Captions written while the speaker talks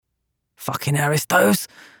"Fucking aristos,"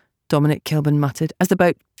 Dominic Kilburn muttered as the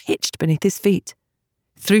boat pitched beneath his feet.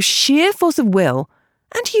 Through sheer force of will,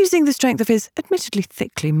 and using the strength of his admittedly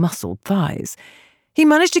thickly muscled thighs, he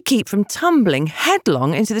managed to keep from tumbling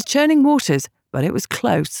headlong into the churning waters, but it was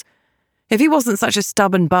close. If he wasn't such a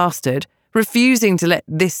stubborn bastard, refusing to let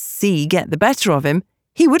this sea get the better of him,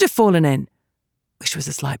 he would have fallen in. Which was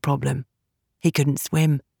a slight problem. He couldn't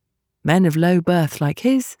swim. Men of low birth like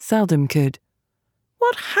his seldom could.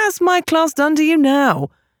 "What has my class done to you now?"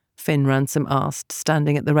 Finn Ransome asked,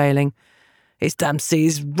 standing at the railing. "It's damn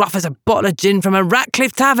sea's rough as a bottle of gin from a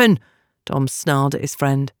Ratcliffe tavern," Dom snarled at his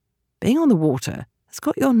friend. "Being on the water has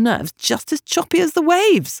got your nerves just as choppy as the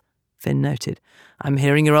waves," Finn noted. "I'm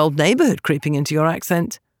hearing your old neighbourhood creeping into your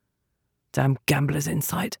accent." Damn gambler's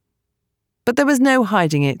insight. But there was no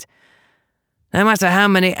hiding it. "No matter how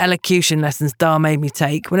many elocution lessons Dar made me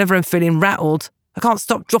take, whenever I'm feeling rattled, I can't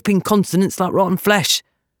stop dropping consonants like rotten flesh.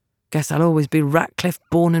 Guess I'll always be Ratcliffe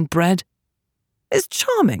born and bred." "It's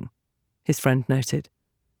charming," his friend noted.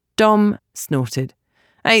 Dom snorted.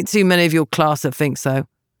 "Ain't too many of your class that think so.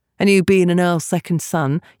 And you being an Earl's second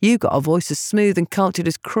son, you got a voice as smooth and cultured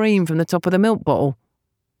as cream from the top of the milk bottle."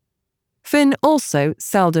 Finn also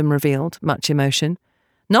seldom revealed much emotion,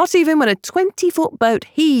 not even when a 20-foot boat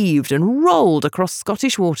heaved and rolled across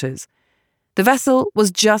Scottish waters. The vessel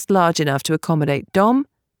was just large enough to accommodate Dom,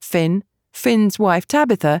 Finn, Finn's wife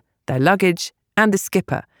Tabitha, their luggage, and the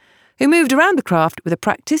skipper, who moved around the craft with the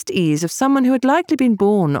practised ease of someone who had likely been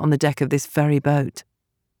born on the deck of this very boat.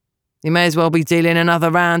 "You may as well be dealing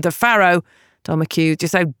another round of faro," Dom accused. "You're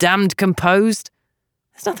so damned composed."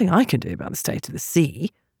 "There's nothing I can do about the state of the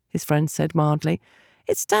sea," his friend said mildly.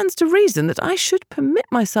 "It stands to reason that I should permit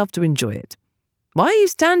myself to enjoy it. Why are you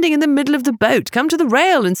standing in the middle of the boat? Come to the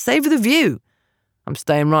rail and savour the view." "I'm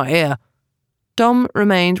staying right here." Dom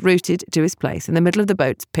remained rooted to his place in the middle of the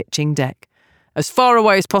boat's pitching deck, as far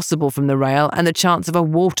away as possible from the rail and the chance of a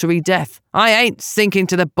watery death. "I ain't sinking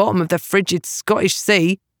to the bottom of the frigid Scottish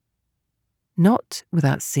sea." Not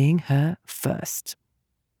without seeing her first.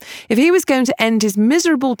 If he was going to end his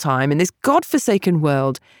miserable time in this God-forsaken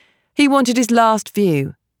world, he wanted his last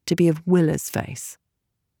view to be of Willa's face.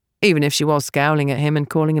 Even if she was scowling at him and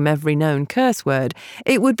calling him every known curse word,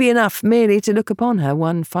 it would be enough merely to look upon her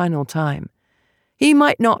one final time. He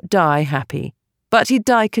might not die happy, but he'd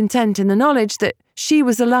die content in the knowledge that she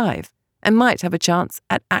was alive and might have a chance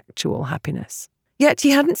at actual happiness. Yet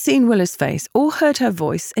he hadn't seen Willa's face or heard her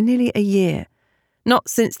voice in nearly a year, not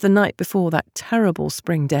since the night before that terrible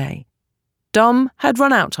spring day. Dom had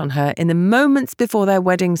run out on her in the moments before their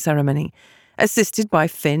wedding ceremony, assisted by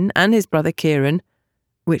Finn and his brother Kieran,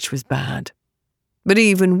 which was bad. But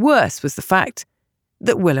even worse was the fact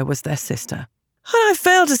that Willa was their sister. "I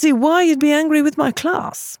fail to see why you'd be angry with my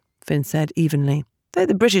class," Finn said evenly. "Though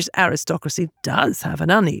the British aristocracy does have an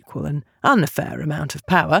unequal and unfair amount of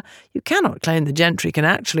power, you cannot claim the gentry can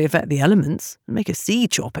actually affect the elements and make a sea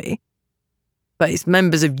choppy. But it's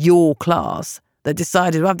members of your class that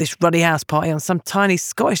decided to have this ruddy house party on some tiny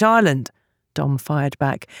Scottish island," Dom fired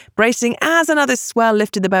back, bracing as another swell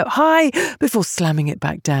lifted the boat high before slamming it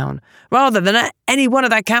back down, "rather than at any one of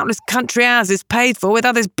their countless country houses paid for with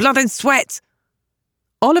others' blood and sweat."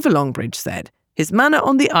 Oliver Longbridge said his manor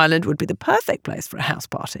on the island would be the perfect place for a house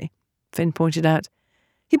party, Finn pointed out.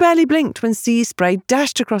 He barely blinked when sea spray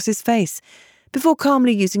dashed across his face, before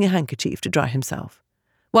calmly using a handkerchief to dry himself.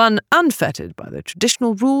 One unfettered by the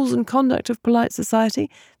traditional rules and conduct of polite society,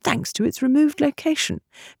 thanks to its removed location.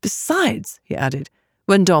 "Besides," he added,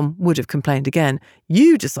 when Dom would have complained again,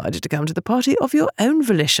 "you decided to come to the party of your own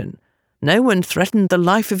volition. No one threatened the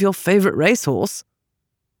life of your favourite racehorse."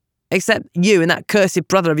 "Except you and that cursed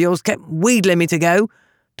brother of yours kept wheedling me to go,"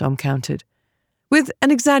 Dom countered. With an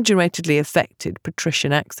exaggeratedly affected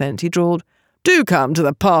patrician accent, he drawled, "Do come to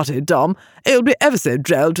the party, Dom. It'll be ever so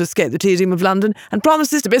droll to escape the tedium of London, and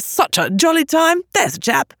promises to be such a jolly time. There's a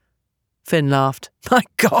chap." Finn laughed. "My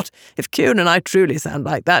God, if Kieran and I truly sound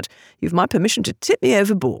like that, you've my permission to tip me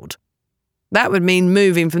overboard." "That would mean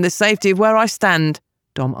moving from the safety of where I stand,"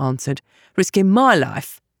 Dom answered, "risking my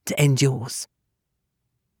life to end yours."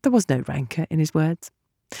 There was no rancour in his words.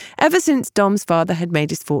 Ever since Dom's father had made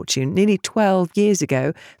his fortune nearly 12 years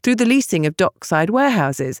ago through the leasing of dockside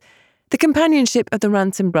warehouses, the companionship of the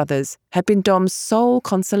Ransome brothers had been Dom's sole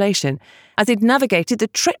consolation as he'd navigated the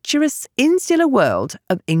treacherous, insular world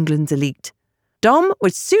of England's elite. Dom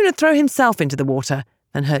would sooner throw himself into the water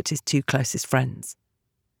than hurt his two closest friends.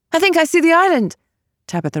 "I think I see the island,"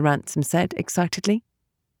 Tabitha Ransome said excitedly.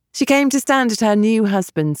 She came to stand at her new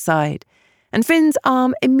husband's side, and Finn's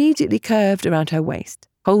arm immediately curved around her waist,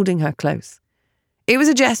 holding her close. It was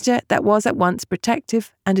a gesture that was at once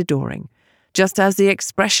protective and adoring, just as the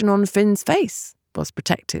expression on Finn's face was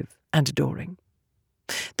protective and adoring.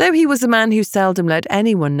 Though he was a man who seldom let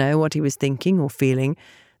anyone know what he was thinking or feeling,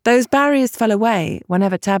 those barriers fell away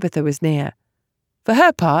whenever Tabitha was near. For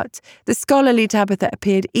her part, the scholarly Tabitha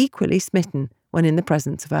appeared equally smitten when in the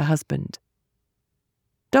presence of her husband.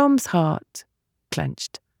 Dom's heart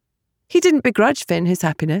clenched. He didn't begrudge Finn his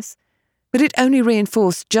happiness, but it only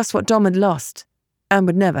reinforced just what Dom had lost and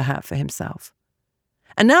would never have for himself.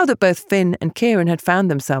 And now that both Finn and Kieran had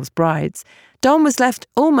found themselves brides, Dom was left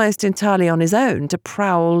almost entirely on his own to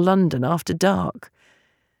prowl London after dark.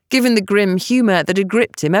 Given the grim humour that had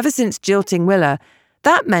gripped him ever since jilting Willa,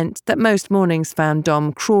 that meant that most mornings found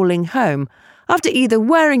Dom crawling home after either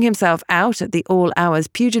wearing himself out at the all-hours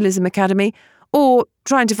pugilism academy or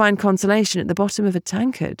trying to find consolation at the bottom of a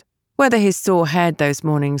tankard. Whether his sore head those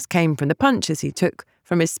mornings came from the punches he took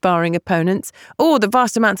from his sparring opponents or the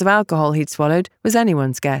vast amounts of alcohol he'd swallowed was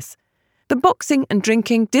anyone's guess. The boxing and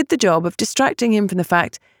drinking did the job of distracting him from the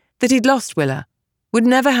fact that he'd lost Willa, would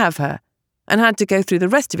never have her, and had to go through the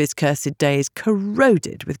rest of his cursed days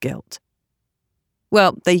corroded with guilt.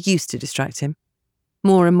 Well, they used to distract him.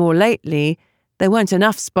 More and more lately, there weren't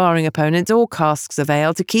enough sparring opponents or casks of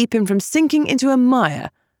ale to keep him from sinking into a mire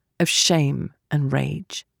of shame and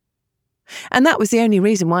rage. And that was the only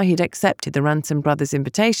reason why he'd accepted the Ransome brothers'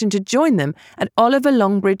 invitation to join them at Oliver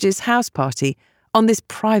Longbridge's house party on this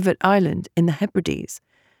private island in the Hebrides,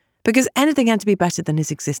 because anything had to be better than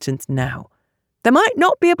his existence now. There might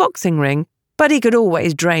not be a boxing ring, but he could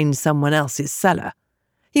always drain someone else's cellar.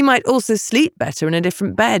 He might also sleep better in a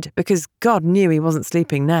different bed, because God knew he wasn't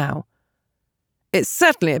sleeping now. "It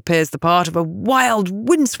certainly appears the part of a wild,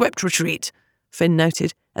 windswept retreat," Finn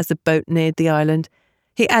noted as the boat neared the island.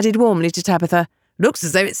 He added warmly to Tabitha, "Looks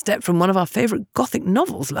as though it stepped from one of our favourite Gothic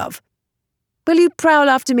novels, love." "Will you prowl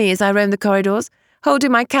after me as I roam the corridors,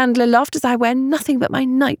 holding my candle aloft as I wear nothing but my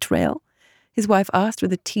night rail?" his wife asked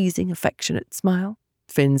with a teasing, affectionate smile.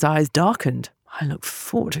 Finn's eyes darkened. "I look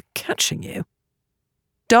forward to catching you."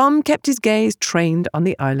 Dom kept his gaze trained on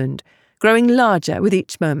the island, growing larger with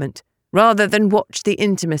each moment, rather than watch the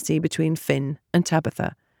intimacy between Finn and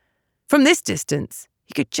Tabitha. From this distance,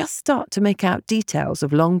 he could just start to make out details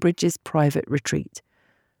of Longbridge's private retreat.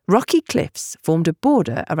 Rocky cliffs formed a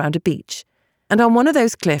border around a beach, and on one of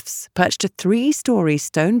those cliffs perched a 3-storey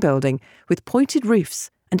stone building with pointed roofs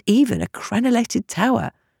and even a crenellated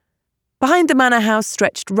tower. Behind the manor house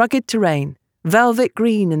stretched rugged terrain, velvet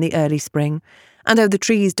green in the early spring, and though the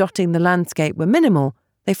trees dotting the landscape were minimal,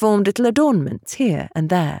 they formed little adornments here and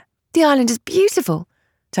there. "The island is beautiful,"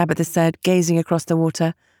 Tabitha said, gazing across the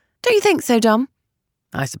water. "Don't you think so, Dom?"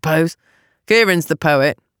 "I suppose. Kieran's the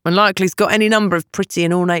poet, and likely's got any number of pretty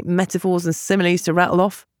and ornate metaphors and similes to rattle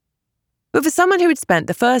off." But for someone who had spent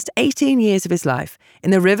the first 18 years of his life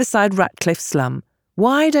in the Riverside Ratcliffe slum,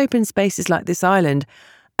 wide open spaces like this island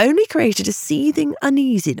only created a seething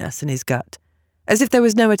uneasiness in his gut, as if there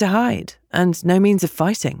was nowhere to hide and no means of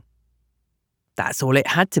fighting. That's all it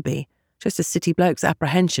had to be, just a city bloke's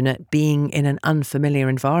apprehension at being in an unfamiliar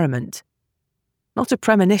environment. Not a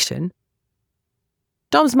premonition.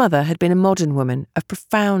 Dom's mother had been a modern woman of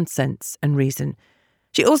profound sense and reason.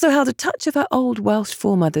 She also held a touch of her old Welsh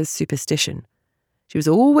foremother's superstition. She was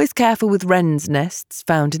always careful with wrens' nests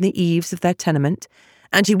found in the eaves of their tenement,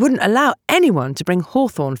 and she wouldn't allow anyone to bring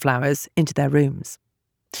hawthorn flowers into their rooms.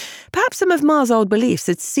 Perhaps some of Ma's old beliefs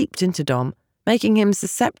had seeped into Dom, making him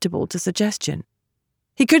susceptible to suggestion.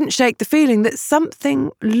 He couldn't shake the feeling that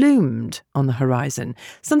something loomed on the horizon,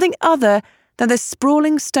 something other than the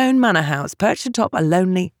sprawling stone manor house perched atop a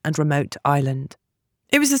lonely and remote island.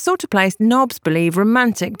 It was the sort of place knobs believe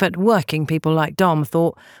romantic but working people like Dom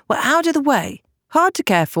thought were out of the way, hard to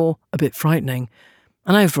care for, a bit frightening,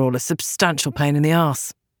 and overall a substantial pain in the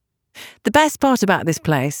arse. The best part about this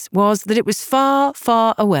place was that it was far,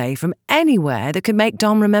 far away from anywhere that could make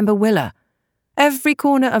Dom remember Willa. Every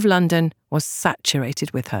corner of London was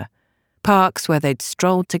saturated with her. Parks where they'd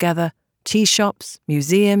strolled together, tea shops,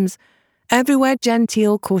 museums, everywhere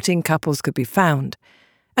genteel courting couples could be found.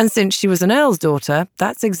 And since she was an earl's daughter,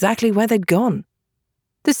 that's exactly where they'd gone.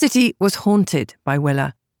 The city was haunted by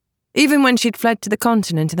Willa, even when she'd fled to the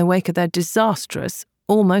continent in the wake of their disastrous,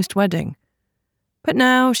 almost wedding. But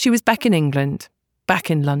now she was back in England, back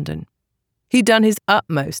in London. He'd done his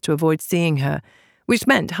utmost to avoid seeing her, which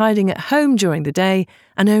meant hiding at home during the day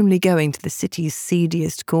and only going to the city's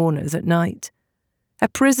seediest corners at night. A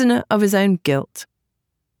prisoner of his own guilt.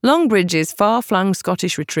 Longbridge's far-flung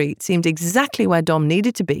Scottish retreat seemed exactly where Dom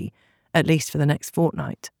needed to be, at least for the next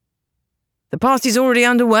fortnight. "The party's already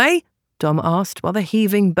underway?" Dom asked while the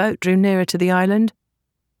heaving boat drew nearer to the island.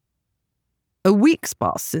 A week's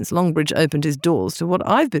passed since Longbridge opened his doors to what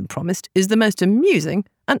I've been promised is the most amusing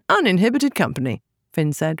and uninhibited company,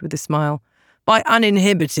 Finn said with a smile. By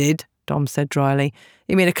uninhibited, Dom said dryly,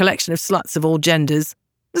 you mean a collection of sluts of all genders?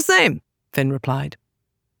 The same, Finn replied.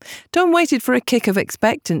 Dom waited for a kick of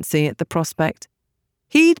expectancy at the prospect.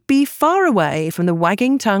 He'd be far away from the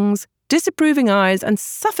wagging tongues, disapproving eyes and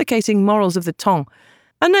suffocating morals of the tongue,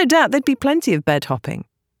 and no doubt there'd be plenty of bed hopping.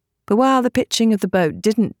 But while the pitching of the boat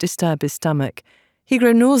didn't disturb his stomach, he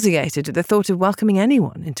grew nauseated at the thought of welcoming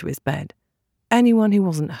anyone into his bed. Anyone who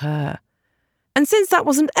wasn't her. And since that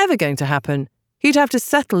wasn't ever going to happen, he'd have to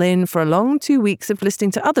settle in for a long 2 weeks of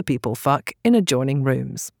listening to other people fuck in adjoining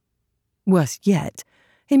rooms. Worse yet,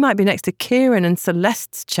 he might be next to Kieran and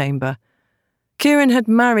Celeste's chamber. Kieran had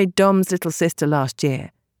married Dom's little sister last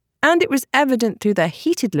year, and it was evident through their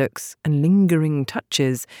heated looks and lingering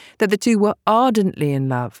touches that the two were ardently in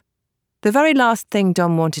love. The very last thing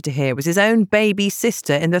Dom wanted to hear was his own baby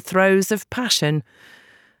sister in the throes of passion.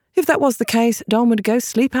 If that was the case, Dom would go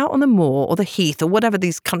sleep out on the moor or the heath or whatever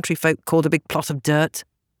these country folk called a big plot of dirt.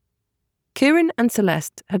 Kieran and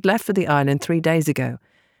Celeste had left for the island 3 days ago,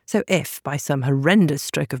 so if, by some horrendous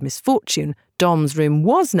stroke of misfortune, Dom's room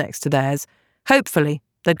was next to theirs, hopefully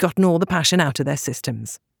they'd gotten all the passion out of their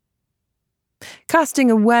systems.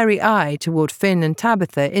 Casting a wary eye toward Finn and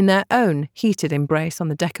Tabitha in their own heated embrace on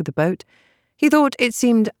the deck of the boat, he thought it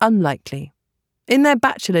seemed unlikely. In their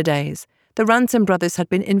bachelor days, the Ransome brothers had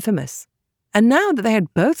been infamous, and now that they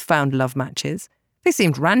had both found love matches, they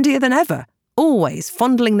seemed randier than ever, always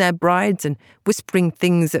fondling their brides and whispering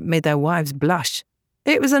things that made their wives blush.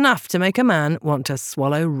 It was enough to make a man want to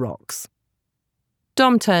swallow rocks.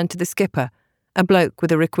 Dom turned to the skipper, a bloke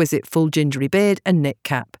with a requisite full gingery beard and knit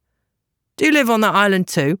cap. Do you live on that island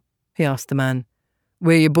too? He asked the man.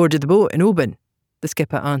 Where you boarded the boat in Auburn, the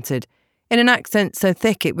skipper answered, in an accent so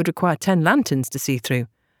thick it would require 10 lanterns to see through.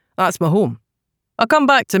 That's my home. I'll come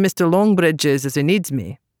back to Mr. Longbridge's as he needs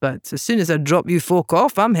me, but as soon as I drop you folk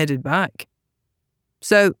off, I'm headed back.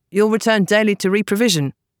 So you'll return daily to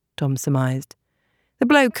reprovision, Dom surmised. The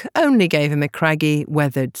bloke only gave him a craggy,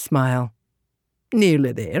 weathered smile.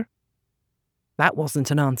 Nearly there. That wasn't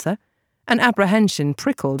an answer. An apprehension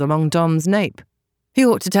prickled along Dom's nape. He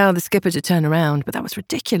ought to tell the skipper to turn around, but that was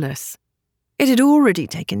ridiculous. It had already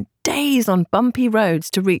taken days on bumpy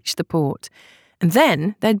roads to reach the port, and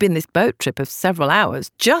then there'd been this boat trip of several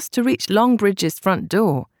hours just to reach Longbridge's front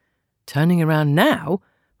door. Turning around now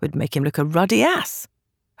would make him look a ruddy ass.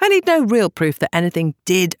 And he'd no real proof that anything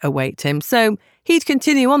did await him, so he'd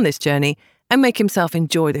continue on this journey and make himself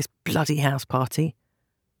enjoy this bloody house party.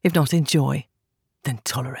 If not enjoy, then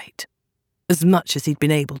tolerate. As much as he'd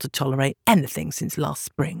been able to tolerate anything since last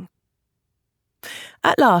spring.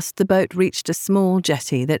 At last, the boat reached a small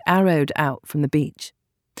jetty that arrowed out from the beach.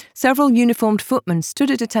 Several uniformed footmen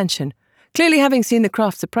stood at attention, clearly having seen the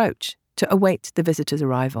craft's approach, to await the visitor's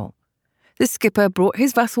arrival. The skipper brought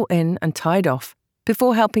his vessel in and tied off,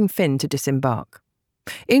 before helping Finn to disembark.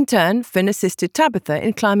 In turn, Finn assisted Tabitha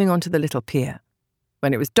in climbing onto the little pier.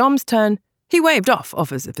 When it was Dom's turn, he waved off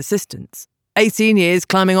offers of assistance. 18 years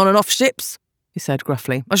climbing on and off ships, he said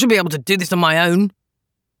gruffly. I should be able to do this on my own.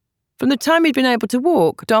 From the time he'd been able to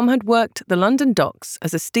walk, Dom had worked the London docks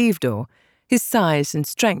as a stevedore, his size and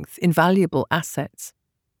strength invaluable assets.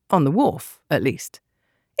 On the wharf, at least.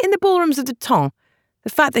 In the ballrooms of the Tongue, the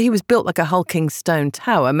fact that he was built like a hulking stone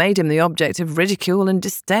tower made him the object of ridicule and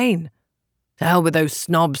disdain. To hell with those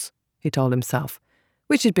snobs, he told himself,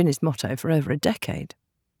 which had been his motto for over a decade.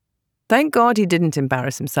 Thank God he didn't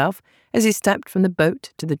embarrass himself as he stepped from the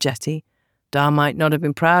boat to the jetty. Dom might not have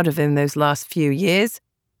been proud of him those last few years,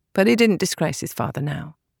 but he didn't disgrace his father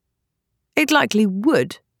now. It likely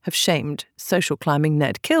would have shamed social climbing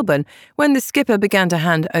Ned Kilburn when the skipper began to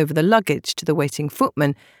hand over the luggage to the waiting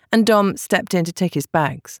footman and Dom stepped in to take his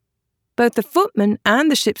bags. Both the footman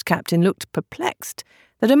and the ship's captain looked perplexed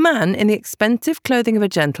that a man in the expensive clothing of a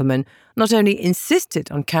gentleman not only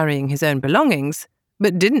insisted on carrying his own belongings,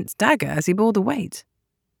 but didn't stagger as he bore the weight.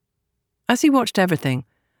 As he watched everything,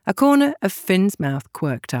 a corner of Finn's mouth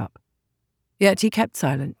quirked up. Yet he kept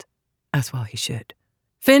silent, as well he should.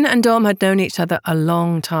 Finn and Dom had known each other a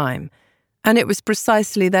long time, and it was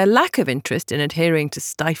precisely their lack of interest in adhering to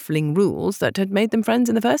stifling rules that had made them friends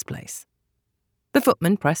in the first place. The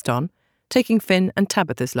footman pressed on, taking Finn and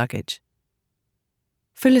Tabitha's luggage.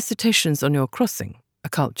 Felicitations on your crossing, a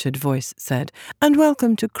cultured voice said, and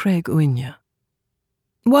welcome to Craig Uinya.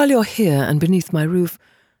 While you're here and beneath my roof,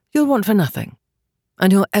 you'll want for nothing,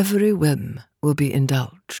 and your every whim will be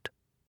indulged.